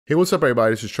Hey, what's up,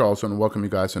 everybody? This is Charles, and welcome you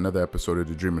guys to another episode of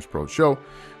the Dreamerspro Show,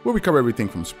 where we cover everything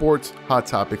from sports, hot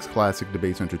topics, classic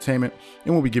debates, entertainment,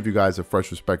 and where we give you guys a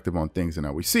fresh perspective on things and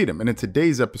how we see them. And in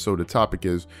today's episode, the topic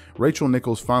is Rachel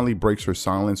Nichols finally breaks her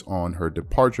silence on her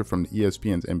departure from the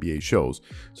ESPN's NBA shows.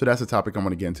 So that's the topic I'm going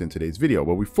to get into in today's video.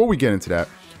 But before we get into that,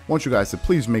 I want you guys to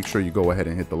please make sure you go ahead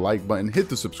and hit the like button, hit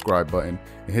the subscribe button,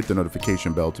 and hit the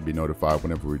notification bell to be notified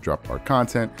whenever we drop our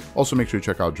content. Also, make sure you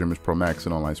check out Dreamerspro Max,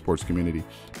 an online sports community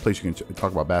place you can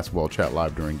talk about basketball, chat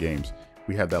live during games.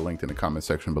 We have that linked in the comment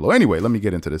section below. Anyway, let me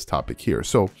get into this topic here.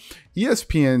 So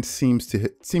ESPN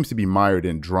seems to be mired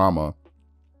in drama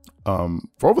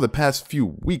for over the past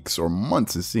few weeks or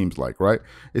months, it seems like, right?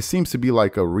 It seems to be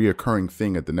like a reoccurring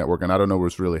thing at the network, and I don't know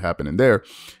what's really happening there.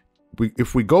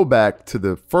 If we go back to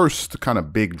the first kind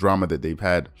of big drama that they've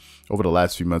had over the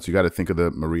last few months, you got to think of the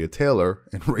Maria Taylor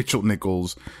and Rachel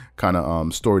Nichols kind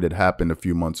of story that happened a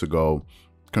few months ago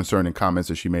concerning comments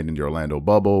that she made in the Orlando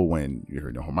bubble when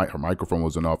her microphone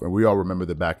wasn't off, and we all remember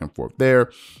the back and forth there.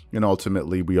 And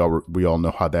ultimately, we all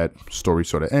know how that story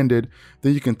sort of ended.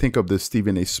 Then you can think of the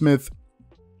Stephen A. Smith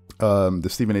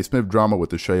drama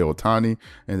with the Shea Otani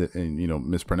and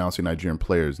mispronouncing Nigerian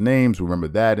players' names. We remember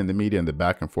that in the media and the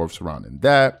back and forth surrounding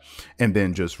that. And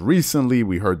then just recently,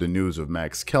 we heard the news of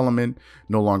Max Kellerman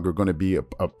no longer going to be a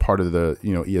part of the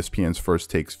ESPN's First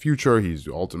Takes future. He's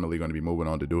ultimately going to be moving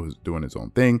on to doing his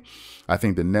own thing. I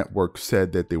think the network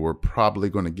said that they were probably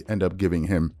going to end up giving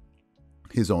him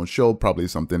his own show, probably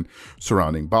something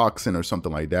surrounding boxing or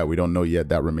something like that. We don't know yet.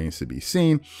 That remains to be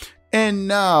seen. And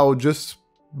now, just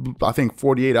I think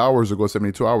 48 hours ago,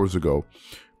 72 hours ago,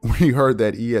 we heard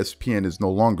that ESPN is no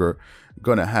longer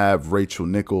going to have Rachel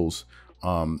Nichols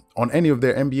on any of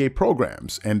their NBA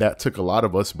programs. And that took a lot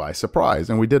of us by surprise.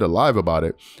 And we did a live about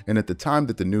it. And at the time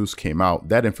that the news came out,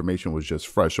 that information was just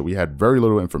fresh. So we had very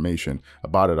little information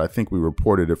about it. I think we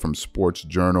reported it from Sports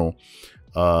Journal.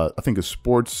 I think it's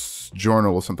Sports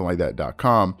Journal or something like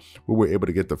that.com. We were able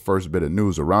to get the first bit of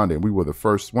news around it. And we were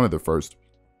one of the first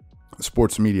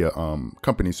sports media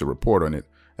companies to report on it,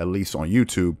 at least on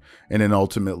YouTube. And then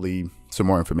ultimately some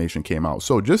more information came out.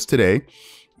 So just today,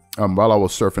 while I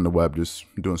was surfing the web, just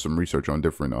doing some research on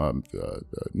different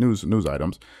news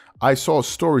items, I saw a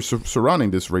story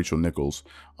surrounding this Rachel Nichols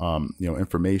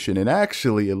information. And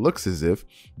actually, it looks as if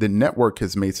the network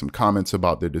has made some comments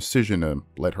about their decision to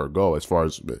let her go as far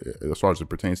as it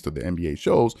pertains to the NBA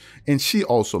shows. And she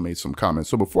also made some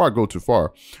comments. So before I go too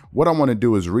far, what I want to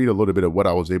do is read a little bit of what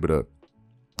I was able to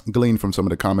glean from some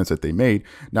of the comments that they made.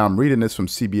 Now I'm reading this from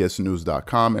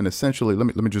cbsnews.com, and essentially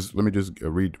let me just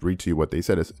read to you what they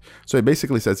said. So it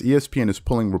basically says ESPN is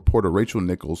pulling reporter Rachel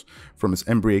Nichols from its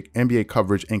NBA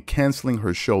coverage and canceling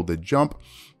her show The Jump,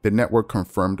 the network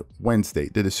confirmed Wednesday.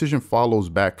 The decision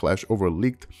follows backlash over a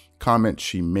leaked comment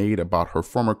she made about her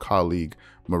former colleague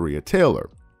Maria Taylor.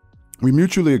 We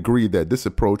mutually agreed that this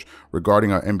approach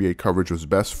regarding our NBA coverage was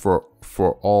best for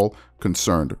all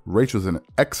concerned. Rachel is an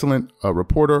excellent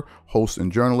reporter, host,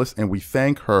 and journalist, and we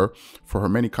thank her for her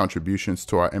many contributions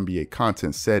to our NBA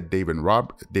content, said David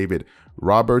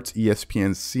Roberts,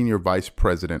 ESPN's Senior Vice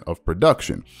President of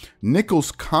Production.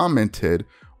 Nichols commented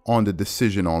on the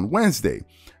decision on Wednesday.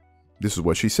 This is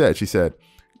what she said. She said,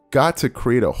 "Got to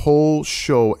create a whole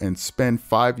show and spend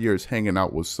 5 years hanging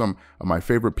out with some of my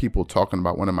favorite people talking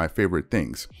about one of my favorite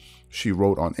things." She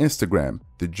wrote on Instagram,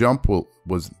 The jump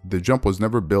was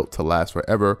never built to last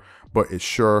forever, but it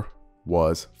sure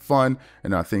was fun."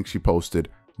 And I think she posted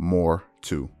more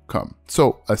to come.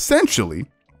 So essentially,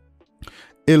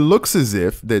 it looks as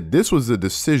if that this was a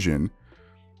decision,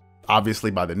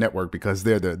 obviously by the network, because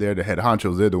they're the head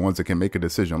honchos. They're the ones that can make a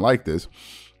decision like this.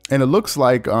 And it looks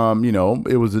like,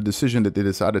 it was a decision that they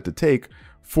decided to take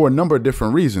for a number of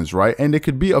different reasons, right? And there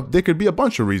could be a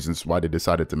bunch of reasons why they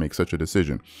decided to make such a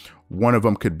decision. One of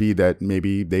them could be that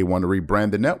maybe they want to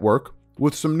rebrand the network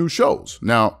with some new shows.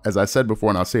 Now, as I said before,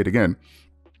 and I'll say it again,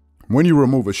 when you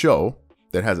remove a show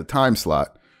that has a time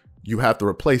slot, you have to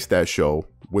replace that show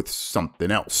with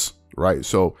something else, right?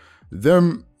 So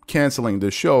them canceling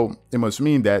the show, it must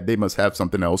mean that they must have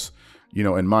something else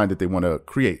in mind that they want to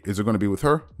create. Is it going to be with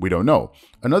her? We don't know.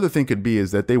 Another thing could be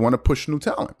is that they want to push new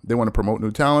talent. They want to promote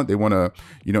new talent. They want to,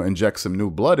 inject some new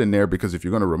blood in there, because if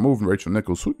you're going to remove Rachel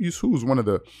Nichols, who's one of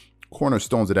the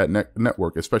cornerstones of that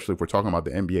network, especially if we're talking about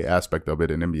the NBA aspect of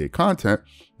it and NBA content,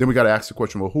 then we got to ask the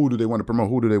question, well, who do they want to promote?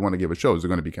 Who do they want to give a show? Is it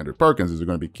going to be Kendrick Perkins? Is it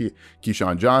going to be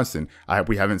Keyshawn Johnson?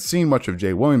 We haven't seen much of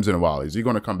Jay Williams in a while. Is he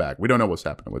going to come back? We don't know what's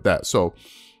happening with that. So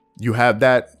you have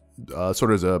that sort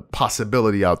of as a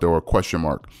possibility out there, or a question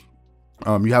mark.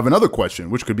 You have another question,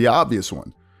 which could be an obvious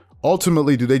one.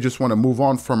 Ultimately, do they just want to move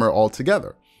on from her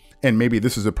altogether? And maybe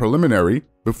this is a preliminary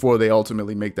before they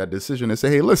ultimately make that decision and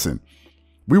say, hey, listen,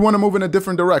 we want to move in a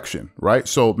different direction, right?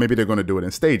 So maybe they're going to do it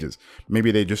in stages.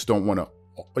 Maybe they just don't want to,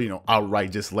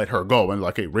 outright just let her go. And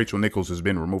like, hey, Rachel Nichols has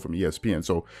been removed from ESPN.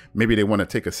 So maybe they want to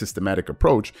take a systematic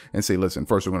approach and say, listen,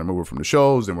 first we're going to move her from the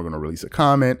shows, then we're going to release a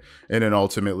comment. And then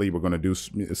ultimately we're going to do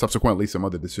subsequently some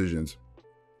other decisions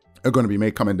are going to be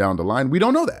made coming down the line. We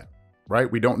don't know that,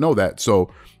 right? We don't know that.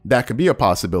 So that could be a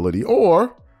possibility.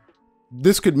 Or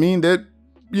this could mean that,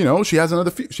 she has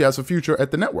a future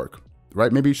at the network,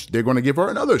 right? Maybe they're going to give her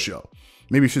another show.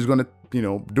 Maybe she's going to,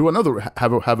 do another,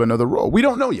 have another role. We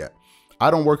don't know yet. I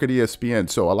don't work at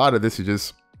ESPN, so a lot of this is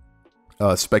just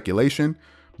speculation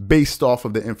based off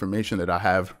of the information that I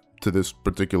have to this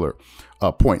particular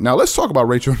point. Now, let's talk about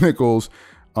Rachel Nichols.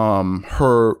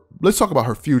 Let's talk about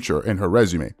her future and her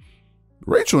resume.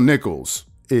 Rachel Nichols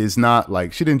is not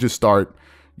like, she didn't just start,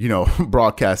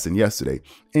 broadcasting yesterday,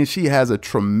 and she has a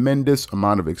tremendous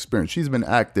amount of experience. She's been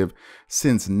active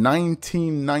since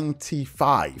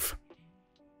 1995.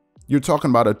 You're talking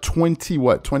about a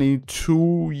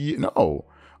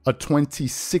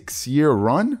 26 year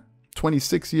run,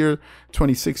 26 years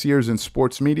in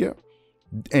sports media.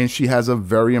 And she has a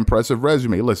very impressive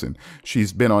resume. Listen,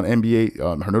 she's been on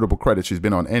NBA, her notable credits, she's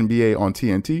been on NBA on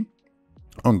TNT,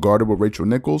 Unguarded with Rachel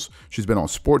Nichols. She's been on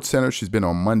SportsCenter. She's been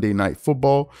on Monday Night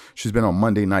Football. She's been on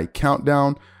Monday Night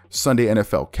Countdown, Sunday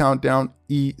NFL Countdown,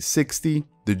 E60,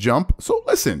 The Jump. So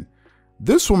listen,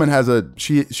 this woman has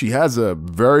she has a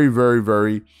very, very,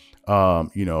 very,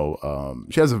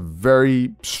 she has a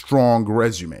very strong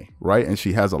resume, right? And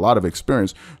she has a lot of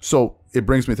experience. So it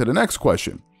brings me to the next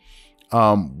question.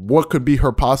 What could be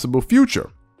her possible future?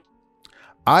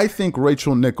 I think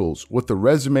Rachel Nichols, with the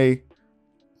resume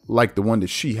like the one that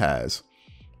she has,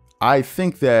 I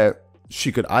think that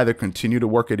she could either continue to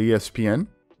work at ESPN,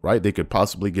 right? They could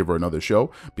possibly give her another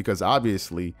show because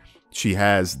obviously she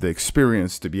has the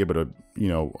experience to be able to,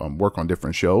 work on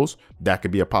different shows. That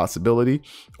could be a possibility.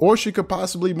 Or she could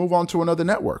possibly move on to another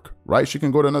network, right? She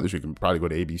can probably go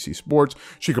to ABC Sports.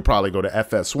 She could probably go to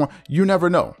FS1. You never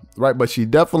know, right? But she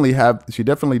definitely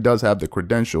does have the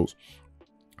credentials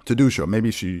to do show.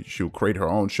 Maybe she'll create her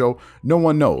own show. No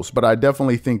one knows, but I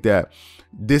definitely think that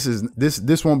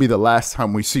this won't be the last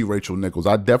time we see Rachel Nichols.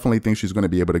 I definitely think she's going to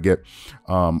be able to get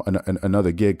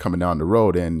another gig coming down the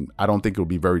road, and I don't think it'll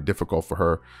be very difficult for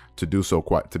her to do so.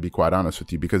 To be quite honest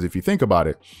with you, because if you think about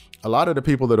it, a lot of the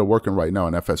people that are working right now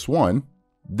in FS1,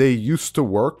 they used to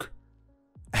work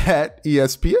at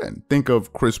ESPN. Think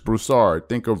of Chris Broussard.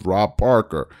 Think of Rob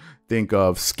Parker. Think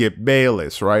of Skip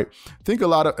Bayless, right?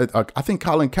 I think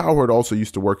Colin Cowherd also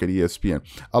used to work at ESPN.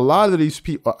 A lot of these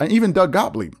people, and even Doug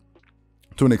Gottlieb,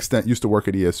 to an extent, used to work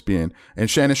at ESPN, and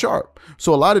Shannon Sharp.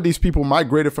 So a lot of these people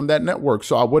migrated from that network.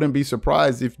 So I wouldn't be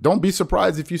surprised don't be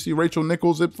surprised if you see Rachel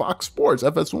Nichols at Fox Sports,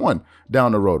 FS1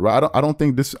 down the road, right? I don't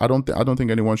think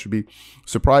anyone should be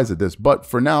surprised at this. But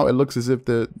for now, it looks as if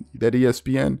that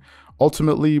ESPN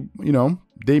ultimately,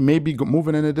 they may be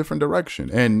moving in a different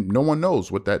direction, and no one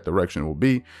knows what that direction will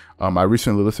be. I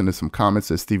recently listened to some comments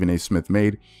that Stephen A. Smith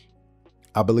made.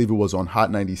 I believe it was on Hot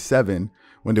 97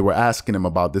 when they were asking him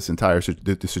about this entire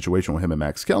situation with him and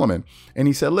Max Kellerman. And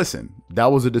he said, listen,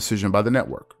 that was a decision by the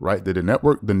network, right?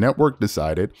 The network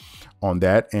decided on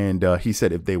that. And he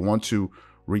said, if they want to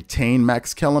retain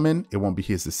Max Kellerman, it won't be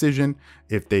his decision.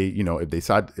 If they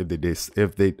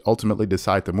ultimately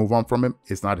decide to move on from him,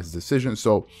 it's not his decision.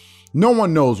 So no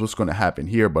one knows what's going to happen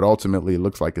here, but ultimately it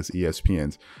looks like it's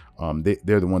ESPN's.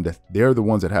 They're the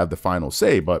ones that have the final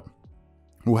say, but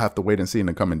we'll have to wait and see in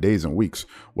the coming days and weeks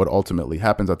what ultimately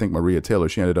happens. I think Maria Taylor,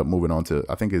 she ended up moving on to,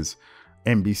 I think, is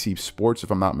NBC Sports, if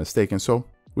I'm not mistaken. So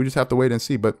we just have to wait and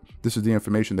see, but this is the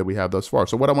information that we have thus far.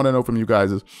 So what I want to know from you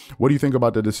guys is, what do you think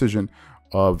about the decision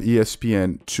of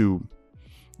ESPN to,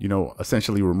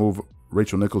 essentially remove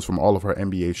Rachel Nichols from all of her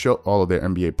NBA show, all of their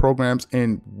NBA programs?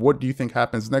 And what do you think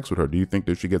happens next with her? Do you think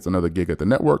that she gets another gig at the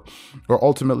network, or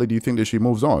ultimately do you think that she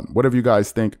moves on? Whatever you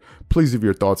guys think, please leave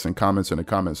your thoughts and comments in the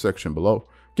comment section below.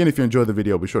 Again, if you enjoyed the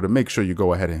video, be sure to make sure you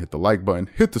go ahead and hit the like button,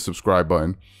 hit the subscribe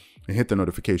button, and hit the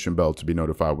notification bell to be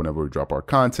notified whenever we drop our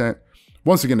content.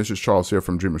 Once again, this is Charles here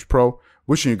from Dreamerspro,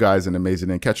 wishing you guys an amazing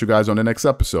day, and catch you guys on the next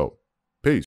episode.